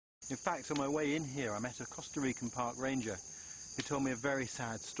In fact, on my way in here, I met a Costa Rican park ranger who told me a very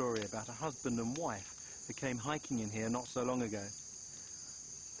sad story about a husband and wife who came hiking in here not so long ago.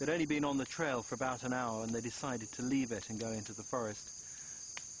 They'd only been on the trail for about an hour and they decided to leave it and go into the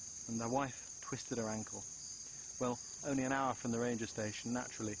forest. And their wife twisted her ankle. Well, only an hour from the ranger station,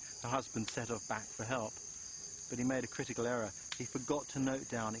 naturally, the husband set off back for help. But he made a critical error. He forgot to note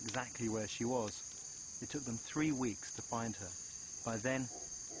down exactly where she was. It took them 3 weeks to find her. By then,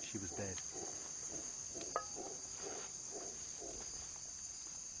 she was dead.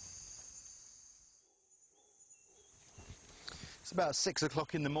 It's about 6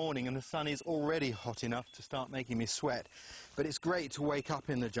 o'clock in the morning and the sun is already hot enough to start making me sweat. But it's great to wake up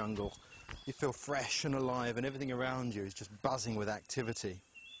in the jungle. You feel fresh and alive and everything around you is just buzzing with activity.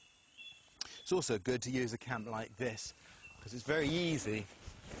 It's also good to use a camp like this because it's very easy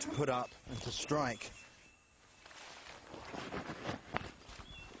to put up and to strike.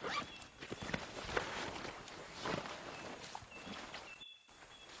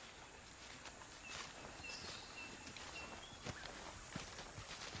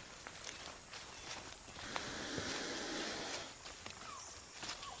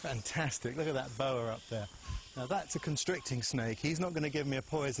 Fantastic, look at that boa up there. Now that's a constricting snake. He's not going to give me a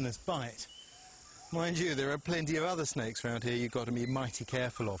poisonous bite. Mind you, there are plenty of other snakes around here you've got to be mighty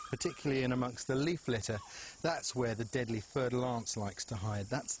careful of, particularly in amongst the leaf litter. That's where the deadly fer de lance likes to hide.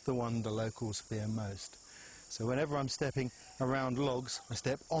 That's the one the locals fear most. So whenever I'm stepping around logs, I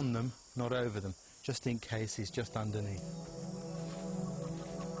step on them, not over them, just in case he's just underneath.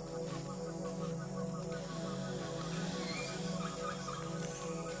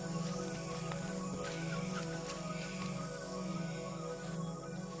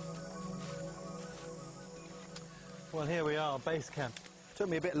 Well, here we are, base camp. Took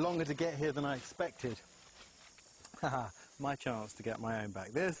me a bit longer to get here than I expected. Haha, my chance to get my own back.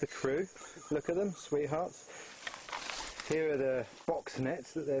 There's the crew. Look at them, sweethearts. Here are the box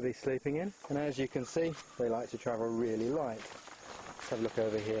nets that they'll be sleeping in. And as you can see, they like to travel really light. Let's have a look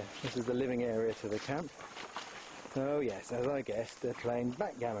over here. This is the living area to the camp. Oh yes, as I guessed, they're playing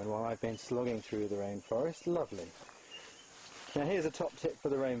backgammon while I've been slogging through the rainforest. Lovely. Now here's a top tip for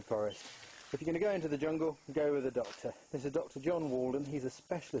the rainforest. If you're going to go into the jungle, go with a doctor. This is Dr. John Walden. He's a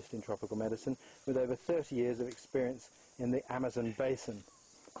specialist in tropical medicine with over 30 years of experience in the Amazon basin.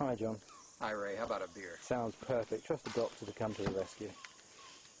 Hi, John. Hi, Ray. How about a beer? Sounds perfect. Trust the doctor to come to the rescue.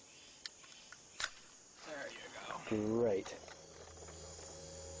 There you go. Great.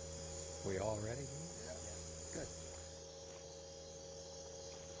 We all ready? Yeah. Good.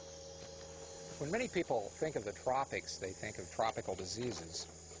 When many people think of the tropics, they think of tropical diseases.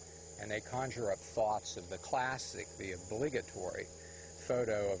 And they conjure up thoughts of the classic, the obligatory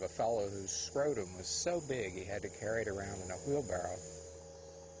photo of a fellow whose scrotum was so big he had to carry it around in a wheelbarrow.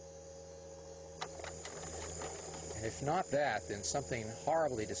 And if not that, then something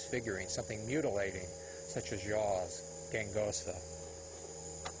horribly disfiguring, something mutilating, such as yaws, gangosa.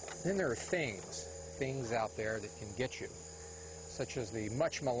 Then there are things out there that can get you, such as the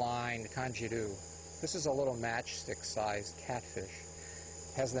much maligned kanjiru. This is a little matchstick-sized catfish.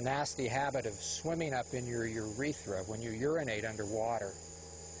 Has the nasty habit of swimming up in your urethra when you urinate underwater.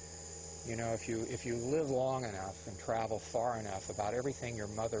 You know, if you live long enough and travel far enough, about everything your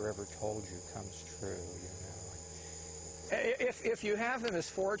mother ever told you comes true, you know. If you have the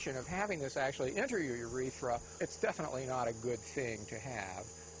misfortune of having this actually enter your urethra, it's definitely not a good thing to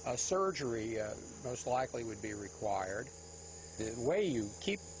have. Surgery most likely would be required. The way you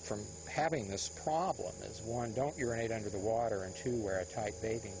keep from having this problem is, one, don't urinate under the water, and two, wear a tight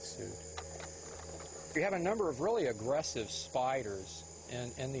bathing suit. You have a number of really aggressive spiders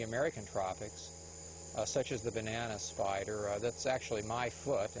in the American tropics, such as the banana spider. That's actually my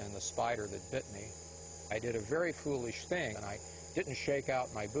foot and the spider that bit me. I did a very foolish thing, and I didn't shake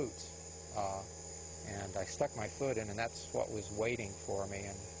out my boots. And I stuck my foot in, and that's what was waiting for me.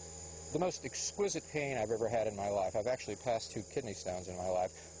 And the most exquisite pain I've ever had in my life. I've actually passed 2 kidney stones in my life.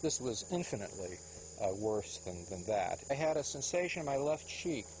 This was infinitely worse than that. I had a sensation in my left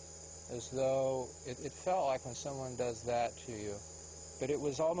cheek as though it felt like when someone does that to you. But it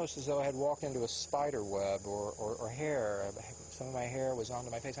was almost as though I had walked into a spider web or hair. Some of my hair was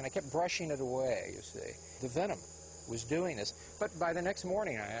onto my face, and I kept brushing it away, you see. The venom was doing this. But by the next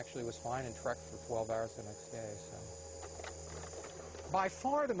morning, I actually was fine and trekked for 12 hours the next day. So. By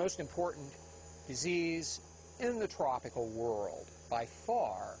far the most important disease in the tropical world, by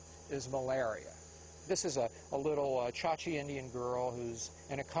far, is malaria. This is a little Chachi Indian girl who's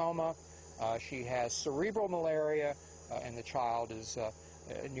in a coma. She has cerebral malaria, and the child is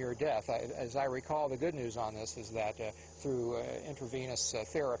near death. As I recall, the good news on this is that through intravenous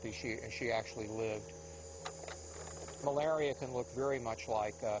therapy, she actually lived. Malaria can look very much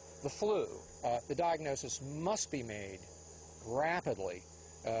like the flu. The diagnosis must be made rapidly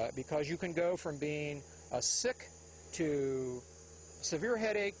because you can go from being sick to severe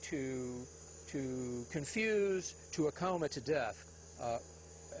headache to confused to a coma to death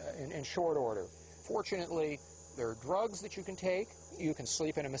in short order. Fortunately, there are drugs that you can take. You can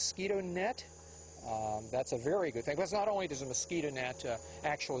sleep in a mosquito net. That's a very good thing. Because not only does a mosquito net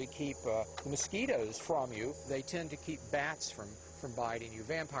actually keep the mosquitoes from you, they tend to keep bats from biting you.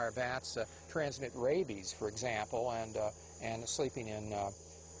 Vampire bats transmit rabies, for example, and sleeping in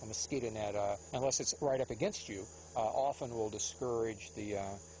a mosquito net, unless it's right up against you, often will discourage the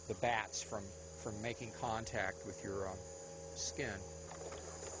bats from making contact with your skin.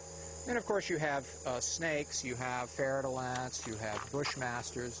 And of course you have snakes, you have ferret ants, you have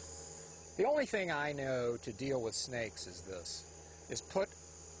bushmasters. The only thing I know to deal with snakes is this, is put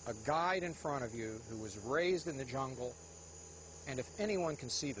a guide in front of you who was raised in the jungle, and if anyone can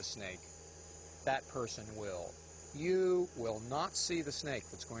see the snake, that person will. You will not see the snake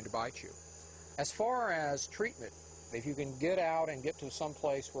that's going to bite you. As far as treatment, if you can get out and get to some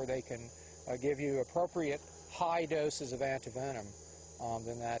place where they can give you appropriate high doses of antivenom,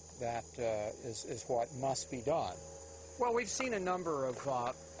 then that is what must be done. Well, we've seen a number of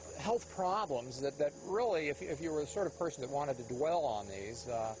health problems that really, if you were the sort of person that wanted to dwell on these,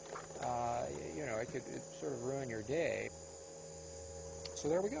 you know, it could sort of ruin your day. So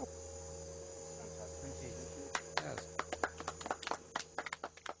there we go. Yes.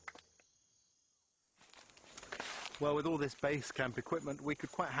 Well, with all this base camp equipment, we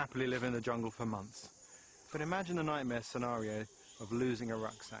could quite happily live in the jungle for months. But imagine a nightmare scenario of losing a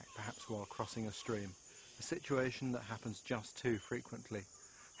rucksack, perhaps while crossing a stream, a situation that happens just too frequently.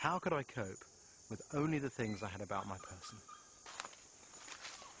 How could I cope with only the things I had about my person?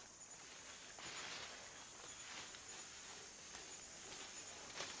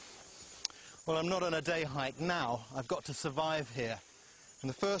 Well, I'm not on a day hike now. I've got to survive here. And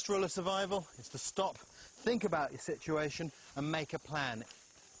the first rule of survival is to stop, think about your situation, and make a plan.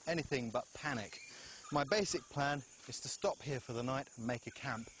 Anything but panic. My basic plan is to stop here for the night and make a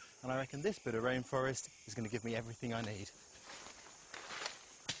camp. And I reckon this bit of rainforest is going to give me everything I need.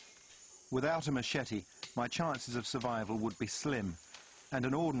 Without a machete, my chances of survival would be slim, and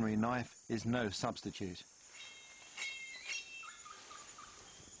an ordinary knife is no substitute.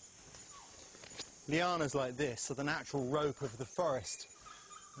 Lianas like this are the natural rope of the forest,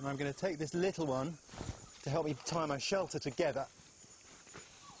 and I'm going to take this little one to help me tie my shelter together.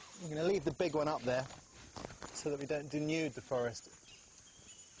 I'm going to leave the big one up there so that we don't denude the forest.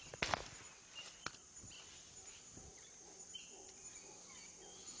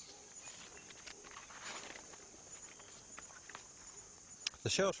 The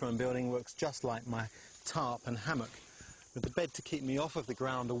shelter I'm building works just like my tarp and hammock, with the bed to keep me off of the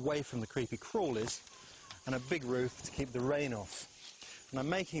ground away from the creepy crawlies, and a big roof to keep the rain off. And I'm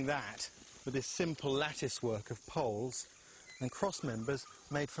making that with this simple lattice work of poles and cross members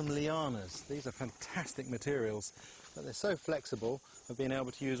made from lianas. These are fantastic materials, but they're so flexible I've been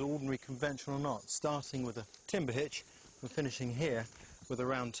able to use ordinary conventional knots, starting with a timber hitch and finishing here with a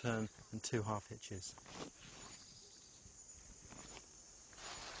round turn and 2 half hitches.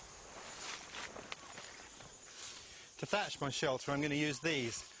 To thatch my shelter, I'm going to use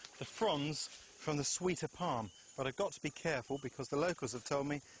these, the fronds from the sweeter palm. But I've got to be careful because the locals have told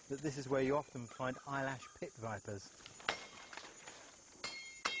me that this is where you often find eyelash pit vipers.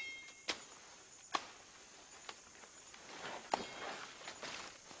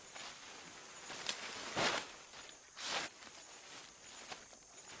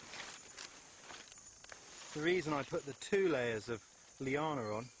 The reason I put the 2 layers of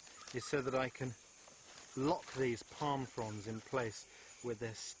liana on is so that I can lock these palm fronds in place with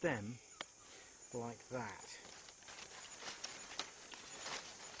their stem like that.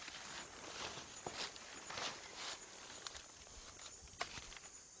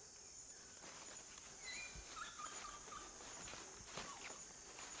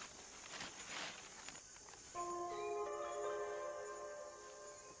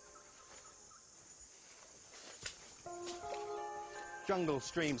 Jungle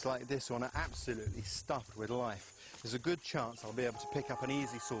streams like this one are absolutely stuffed with life. There's a good chance I'll be able to pick up an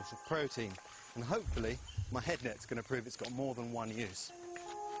easy source of protein, and hopefully my head net's going to prove it's got more than one use.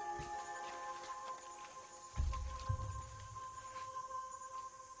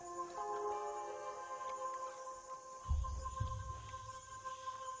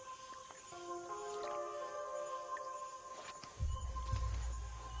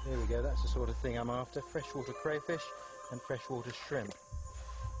 go, that's the sort of thing I'm after, freshwater crayfish and freshwater shrimp.